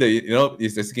 playing the, you know,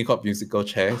 it's the skin called musical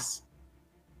chairs.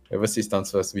 Whoever sits down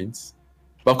first wins.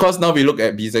 But of course, now we look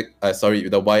at the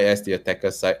YS, the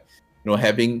attacker side, you know,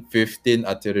 having 15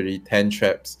 artillery, 10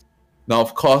 traps. Now,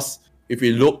 of course, if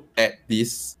we look at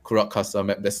this Kurak Castle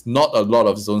map, there's not a lot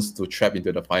of zones to trap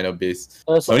into the final base.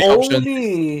 There's The only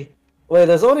option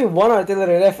there's only one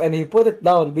artillery left, and he put it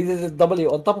down.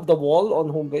 BZZW on top of the wall on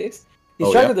home base. He's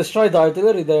Oh, trying yeah. to destroy the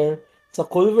artillery there. It's a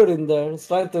culver in there. He's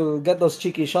trying to get those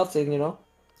cheeky shots in, you know.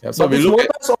 Yeah, so But we these look at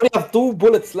mortars only have 2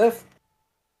 bullets left.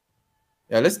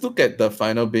 let's look at the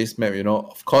final base map. You know,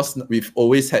 of course, we've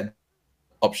always had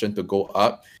option to go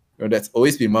up. That's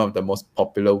always been one of the most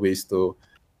popular ways to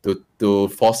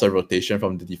force a rotation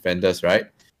from the defenders, right?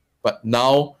 But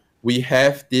now we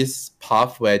have this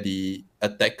path where the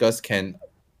attackers can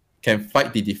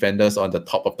fight the defenders on the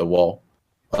top of the wall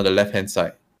on the left hand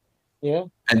side. Yeah.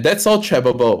 And that's all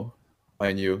trappable,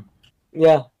 mind you.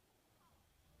 Yeah.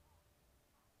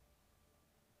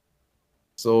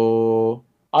 So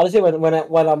Honestly, when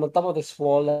I'm on top of this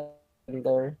wall and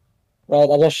there, right,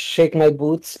 I just shake my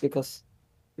boots because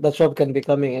the trap can be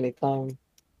coming anytime.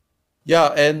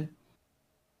 yeah, and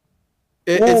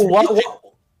it's Ooh, really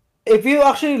if you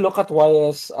actually look at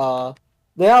YS,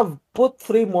 they have put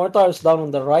 3 mortars down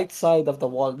on the right side of the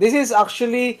wall. This is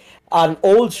actually an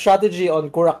old strategy on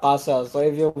Kurakasa. So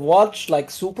if you watch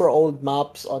like super old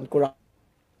maps on Kurakasa,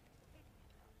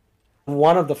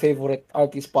 one of the favorite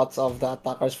RT spots of the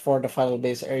attackers for the final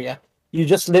base area. You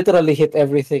just literally hit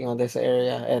everything on this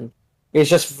area, and it's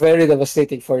just very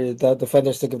devastating for the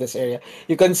defenders to give this area.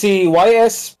 You can see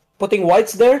YS putting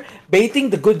whites there, baiting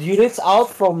the good units out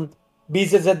from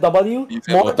BZZW, you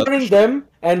have water to monitoring shoot. them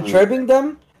and trapping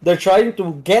them. They're trying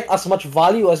to get as much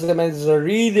value as them, and it's a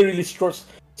really, really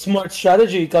smart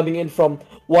strategy coming in from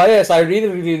YS. I really,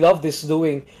 really love this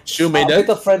doing. Shoe A bit of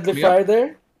maidens friendly coming up. fire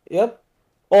there. Yep.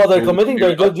 Oh, they're Oh, committing their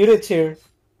mirror good units here.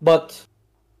 But,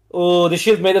 oh, the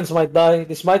shield maidens might die.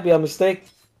 This might be a mistake.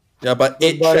 Yeah, but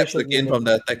 8 Goodbye, traps shield again from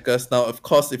maiden. the attackers. Now, of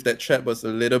course, if that trap was a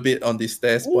little bit on the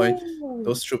stairs point, Ooh.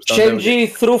 those troops down there will get.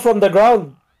 Shenji threw from the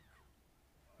ground.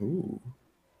 Ooh.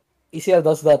 ECL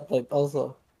does that like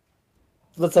also.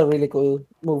 That's a really cool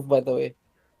move, by the way.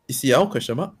 ECL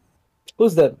question mark?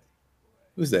 Who's that?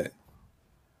 Who's that?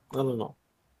 I don't know.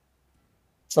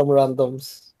 Some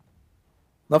randoms.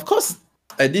 Now, of course,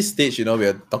 at this stage, we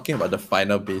are talking about the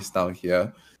final base down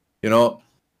here.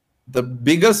 The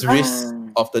biggest risk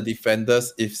of the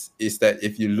defenders is that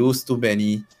if you lose too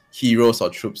many heroes or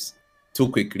troops too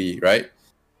quickly, right?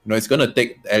 It's going to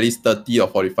take at least 30 or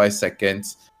 45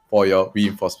 seconds for your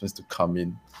reinforcements to come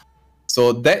in.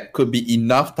 So that could be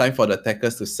enough time for the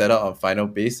attackers to set up on final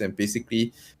base, and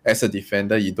basically, as a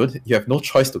defender, you have no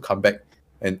choice to come back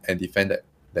and defend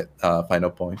that final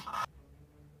point.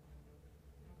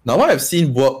 Now, what I've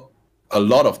seen work a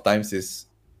lot of times is,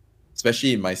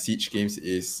 especially in my siege games,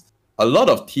 is a lot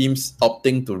of teams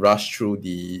opting to rush through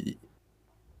the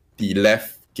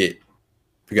left gate.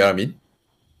 You get what I mean?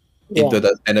 Yeah. Into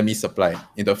the enemy supply,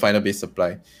 into final base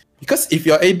supply. Because if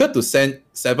you're able to send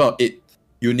 7 or 8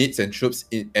 units and troops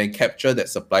in and capture that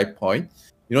supply point,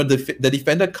 the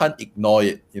defender can't ignore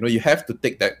it. You have to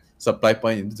take that supply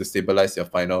point to stabilize your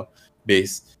final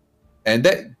base. And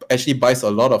that actually buys a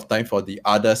lot of time for the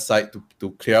other side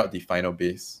to clear out the final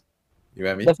base. You know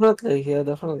what I mean? Definitely, yeah,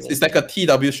 definitely. It's like a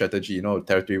TW strategy,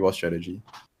 territory war strategy.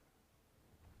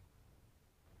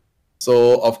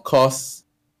 So, of course,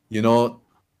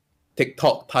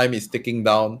 TikTok time is ticking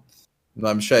down.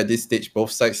 I'm sure at this stage,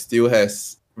 both sides still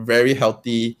has very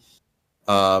healthy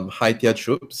high tier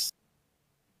troops.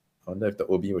 I wonder if the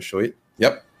OB will show it.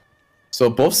 Yep. So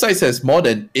both sides has more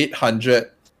than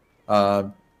 800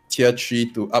 tier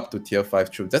 3 to up to tier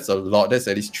 5 troops. That's a lot. That's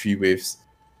at least 3 waves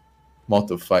more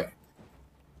to fight.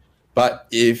 But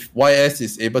if YS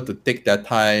is able to take their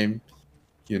time,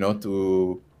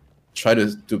 to try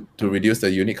to reduce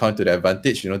the unit count to their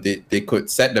advantage, they could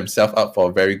set themselves up for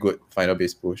a very good final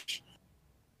base push.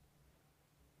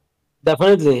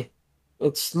 Definitely.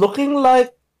 It's looking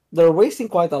like they're wasting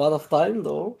quite a lot of time,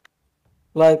 though.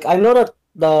 Like, I know that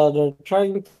they're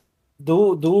trying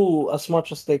to do as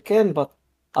much as they can, but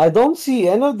I don't see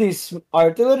any of these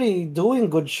artillery doing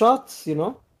good shots,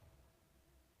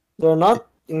 They're not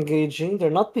engaging, they're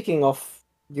not picking off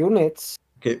units.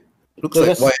 Okay, looks They're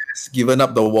like just- YS given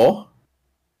up the war.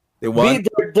 They want.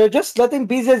 They're just letting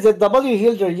BZZW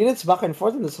heal their units back and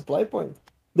forth in the supply point.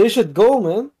 They should go,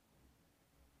 man.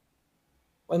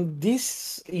 When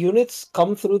these units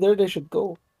come through there, they should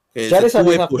go. Okay, it's a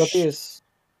two-way push.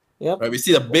 Yep. Right, we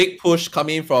see the big push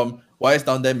coming from YS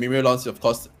down there. Mirrorlons, of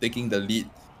course, taking the lead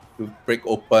to break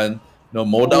open.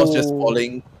 Modal's just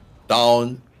falling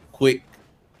down quick.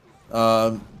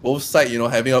 Both sides,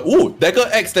 having Dagger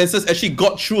X Lancers actually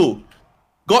got through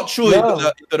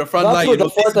into the front line. The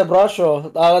Forte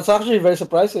Brasho. That's actually very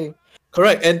surprising.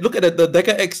 Correct, and look at the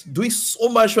Dagger X doing so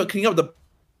much work, cleaning up the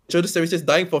services,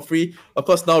 dying for free. Of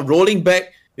course, now rolling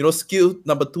back. Skill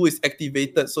number 2 is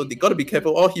activated, so they got to be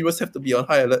careful. All heroes have to be on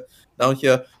high alert down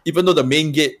here. Even though the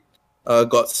main gate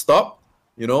got stopped,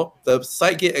 the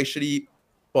side gate actually,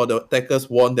 for the attackers,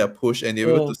 won their push and they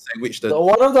were able to sandwich the.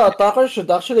 One of the attackers should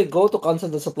actually go to cancel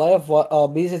the supply of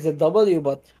BZZW,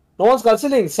 but no one's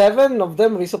canceling. 7 of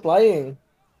them resupplying.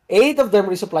 8 of them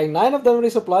resupplying, 9 of them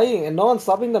resupplying, and no one's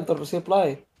stopping them to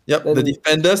resupply. Yep, the Then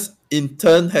defenders in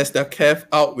turn has their Cav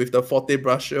out with the Forte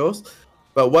Brachiots.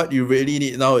 But what you really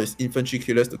need now is infantry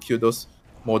killers to kill those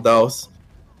modals.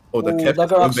 Oh, the Cav is going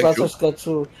Dagger back through. Lancers get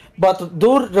through. But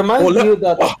do Oh, remind you left.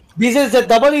 that Wow.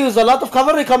 BZZW is a lot of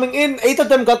cavalry coming in. 8 of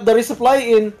them got the resupply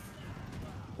in.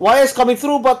 YS coming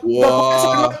through, but the guys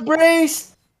are Wow. not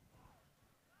braced.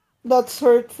 That's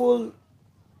hurtful.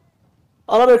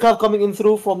 Another cav coming in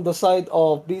through from the side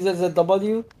of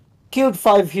BZZW. Killed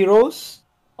 5 heroes.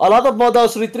 A lot of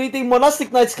models retreating.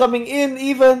 Monastic Knights coming in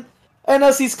even.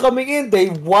 NLC's coming in. They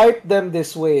wiped them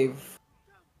this wave.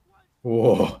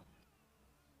 Whoa.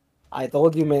 I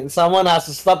told you, man. Someone has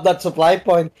to stop that supply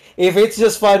point. If it's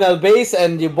just final base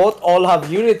and you both all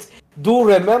have units, do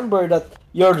remember that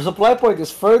your supply point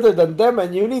is further than them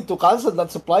and you need to cancel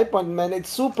that supply point, man. It's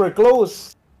super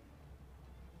close.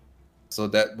 So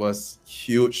that was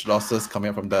huge losses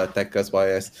coming from the attackers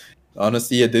YS.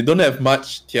 Honestly, they don't have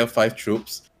much tier 5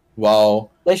 troops. Wow.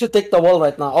 They should take the wall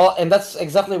right now. Oh, and that's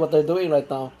exactly what they're doing right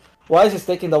now. Wise is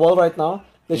taking the wall right now.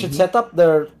 They should set up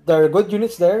their good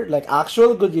units there, like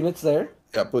actual good units there.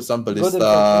 Yeah, put some Good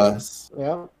ballistas.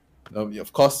 Yeah.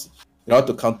 Of course, in order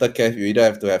to counter Cav, you either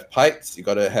have to have pikes, you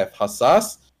gotta have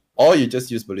hussars, or you just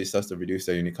use ballistas to reduce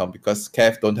the unit count because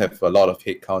Cav don't have a lot of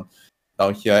hit count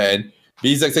down here, and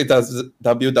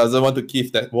BZZW doesn't want to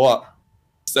keep that wall up.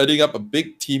 Setting up a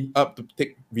big team up to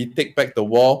retake back the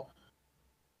wall.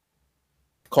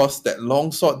 Of course, that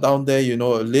long sword down there, a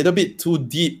little bit too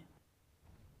deep.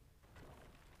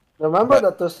 Remember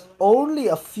that there's only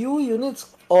a few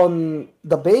units on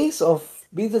the base of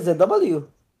BZZW.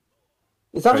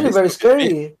 It's actually Right, very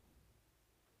scary.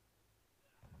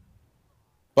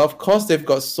 But of course, they've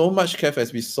got so much Cav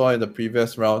as we saw in the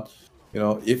previous round.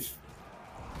 But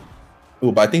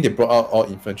I think they brought out all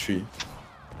infantry.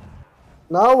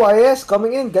 Now YS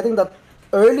coming in, getting that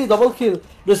early double kill.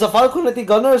 There's a Falconetti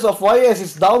Gunners of YS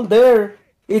is down there.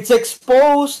 It's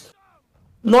exposed.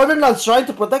 Northernland's trying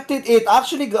to protect it. It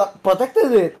actually got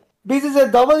protected it.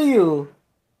 BZZW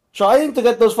trying to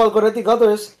get those Falconetti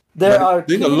Gunners. There are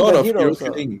doing a killing lot the of heroes.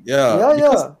 hero killing.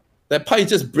 Yeah. That pie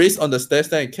just braced on the stairs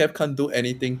there and Cav can't do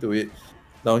anything to it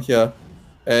down here.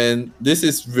 And this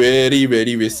is really,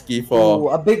 really risky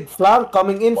for... a big flank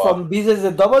coming in from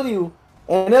BZZW.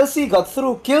 NLC got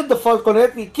through, killed the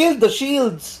Falconetti, killed the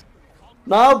shields.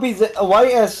 Now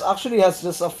YS actually has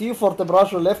just a few Forte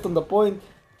Braccio left on the point.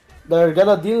 They're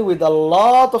gonna deal with a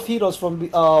lot of heroes from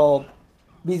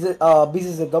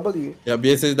BZZW. Yeah,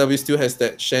 BZZW still has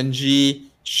that Shenji,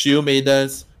 Shield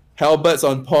Maidens, Halberds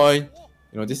on point.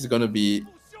 This is gonna be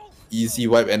easy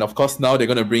wipe. And of course, now they're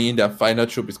gonna bring in their final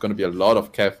troop. It's gonna be a lot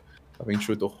of Cav coming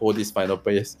through to hold this final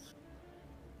base.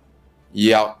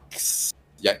 Yikes.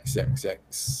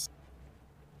 Yikes.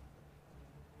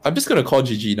 I'm just gonna call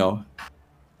GG now.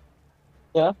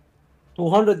 Yeah.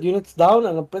 200 units down,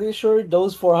 and I'm pretty sure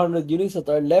those 400 units that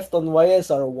are left on YS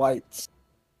are whites.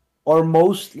 Or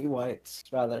mostly whites,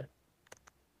 rather.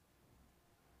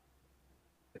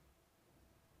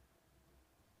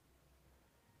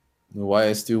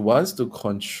 YS still wants to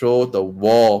control the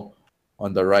wall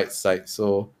on the right side.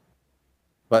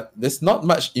 But there's not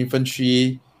much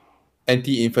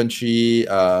anti-infantry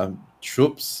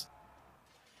troops.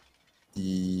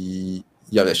 The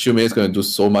Shumei is going to do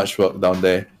so much work down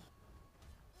there.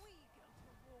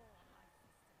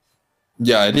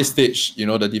 Yeah, at this stage,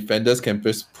 the defenders can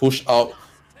just push out,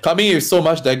 coming in with so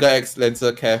much Dagger X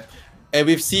Lancer Cav. And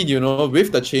we've seen,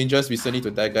 with the changes recently to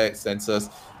Dagger X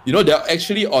Lancers, they're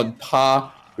actually on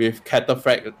par with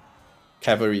Cataphract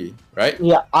Cavalry, right?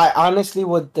 Yeah, I honestly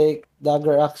would take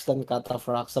Dagger Axe than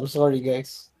Cataphracts. I'm sorry,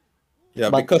 guys.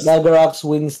 Yeah, but because Dagger Axe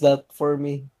wins that for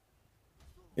me.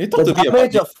 You talk to me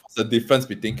about the difference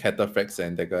between Cataphracts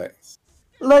and Dagger X.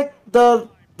 Like, the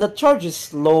charge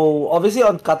is low. Obviously,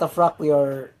 on Cataphract,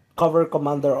 your cover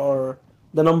commander or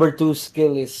the number 2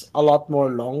 skill is a lot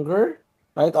more longer,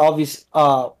 right? By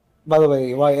the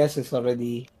way, YS is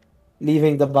already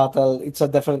leaving the battle. It's a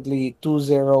definitely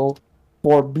 2-0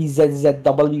 for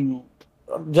BZZW.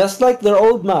 Just like their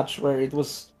old match, where it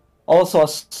was also a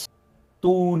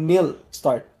 2-0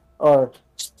 start or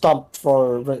stomp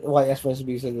for YS versus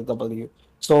BZZW.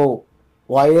 So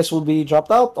YS will be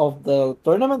dropped out of the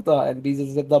tournament, and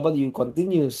BZZW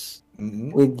continues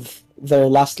with their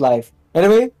last life.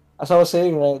 Anyway, as I was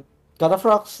saying, right,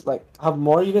 Cataphracts have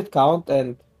more unit count,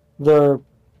 and their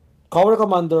cover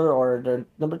commander or their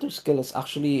number 2 skill is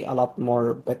actually a lot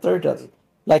more better than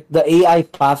the AI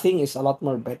pathing is a lot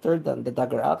more better than the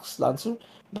Dagger Axe Lancer.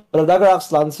 But the Dagger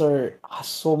Axe Lancer has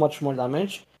so much more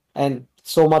damage and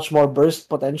so much more burst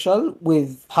potential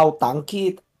with how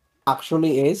tanky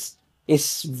actually is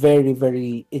very,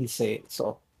 very insane.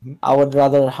 So Mhm. I would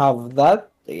rather have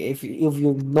that. If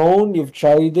you've known, you've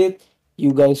tried it,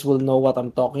 you guys will know what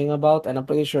I'm talking about, and I'm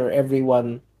pretty sure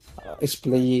everyone is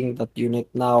playing that unit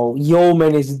now.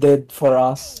 Yeoman is dead for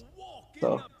us,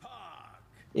 so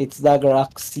it's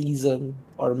Daggerak season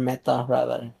or meta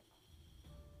rather.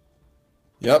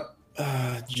 Yep.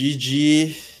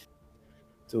 GG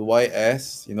to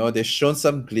YS. They've shown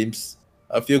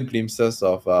a few glimpses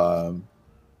of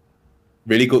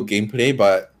really good gameplay,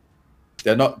 but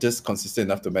they're not just consistent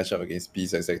enough to match up against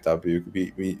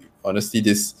BZZW. We honestly,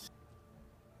 this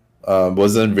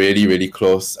wasn't really, really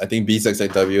close. I think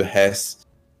BZZW has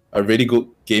a really good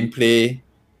gameplay,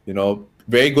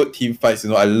 very good team fights.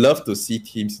 I love to see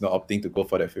teams, opting to go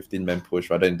for that 15-man push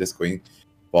rather than just going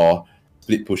for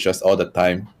split pushes all the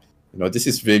time. This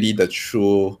is really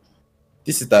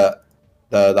this is the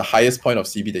highest point of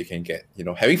CB they can get.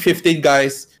 Having 15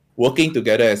 guys working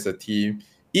together as a team,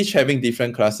 each having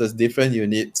different classes, different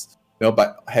units,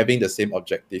 but having the same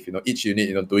objective. Each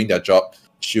unit, doing their job.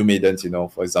 Shield maidens,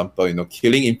 for example,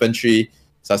 killing infantry,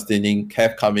 sustaining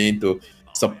Cav coming in to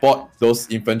support those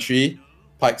infantry.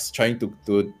 Pikes trying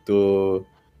to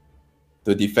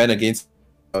defend against.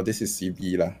 This is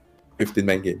CB lah,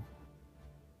 15-man game.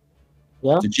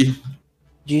 Yeah, GG.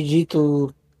 GG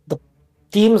to the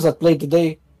teams that played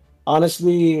today.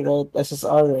 Honestly, right,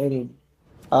 SSR and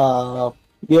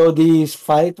BOD's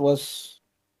fight was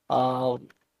uh,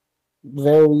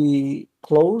 very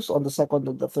close on the second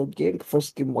and the third game. The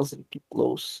first game wasn't too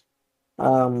close.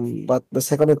 But the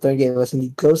second and third game was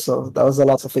indeed close, so that was a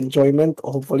lot of enjoyment.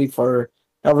 Hopefully for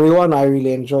everyone, I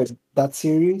really enjoyed that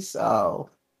series.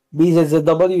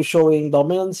 BZZW showing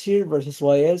dominance here versus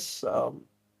YS.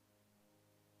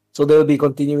 So they'll be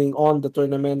continuing on the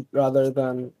tournament rather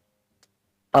than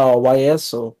YS.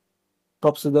 So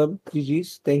props to them.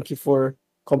 GG's. Thank you for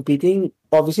competing.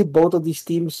 Obviously, both of these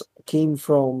teams came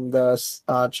from the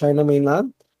China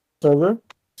mainland server.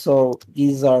 So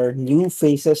these are new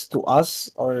faces to us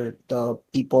or the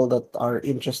people that are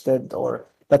interested or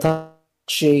that have been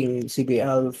watching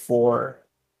CBL for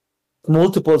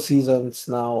multiple seasons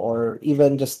now or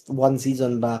even just one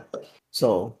season back.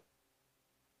 So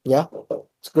yeah,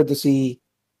 it's good to see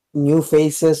new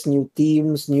faces, new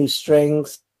teams, new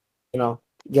strengths, you know,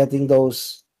 getting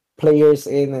those players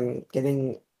in and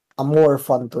getting a more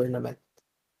fun tournament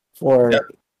for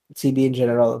CB in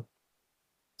general.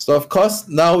 So of course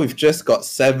now we've just got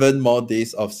 7 more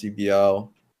days of CBL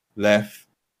left.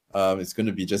 It's going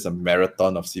to be just a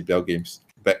marathon of CBL games,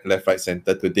 back, left, right,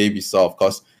 center. Today we saw, of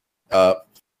course,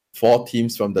 4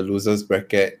 teams from the losers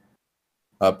bracket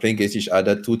playing against each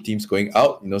other. 2 teams going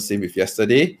out. Same with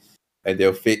yesterday, and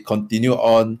they'll continue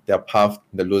on their path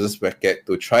in the losers bracket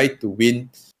to try to win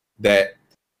that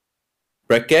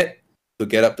bracket to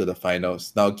get up to the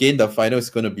finals. Now again, the final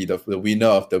is going to be the winner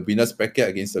of the winners bracket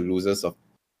against the losers of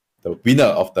the winner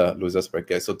of the losers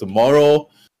bracket. So tomorrow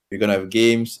we're gonna have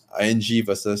games ING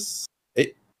versus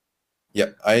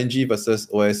ING versus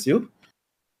OSU.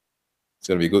 It's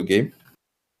gonna be a good game.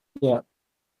 Yeah.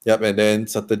 Yep, and then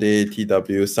Saturday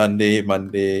TW, Sunday,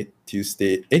 Monday,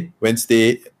 Tuesday,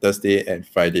 Wednesday, Thursday, and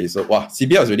Friday. So wow,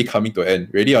 CBL is really coming to an end.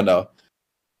 Really on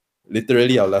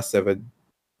literally our last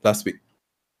week.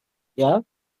 Yeah.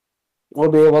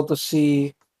 We'll be able to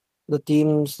see the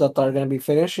teams that are going to be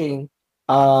finishing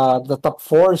the top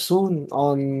 4 soon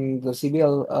on the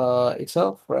CBL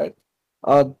itself, right?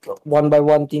 One by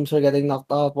one teams are getting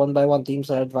knocked out, one by one teams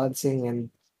are advancing, and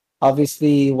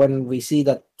obviously when we see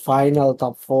that final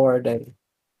top 4, then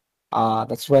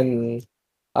that's when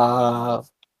uh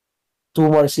 2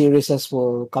 more series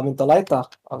will come into light,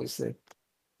 obviously.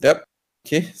 Yep.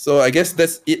 Okay, so I guess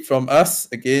that's it from us.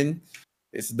 Again,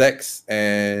 it's Dex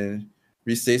and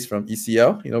Resays from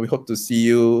ECL. We hope to see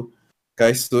you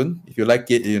guys soon. If you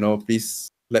like it, please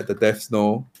let the devs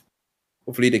know.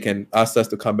 Hopefully they can ask us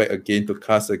to come back again to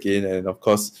cast again. And of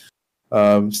course,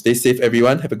 stay safe,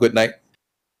 everyone. Have a good night.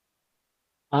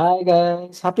 Hi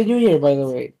guys, happy new year by the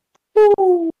way.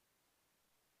 Woo!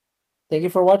 Thank you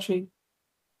for watching.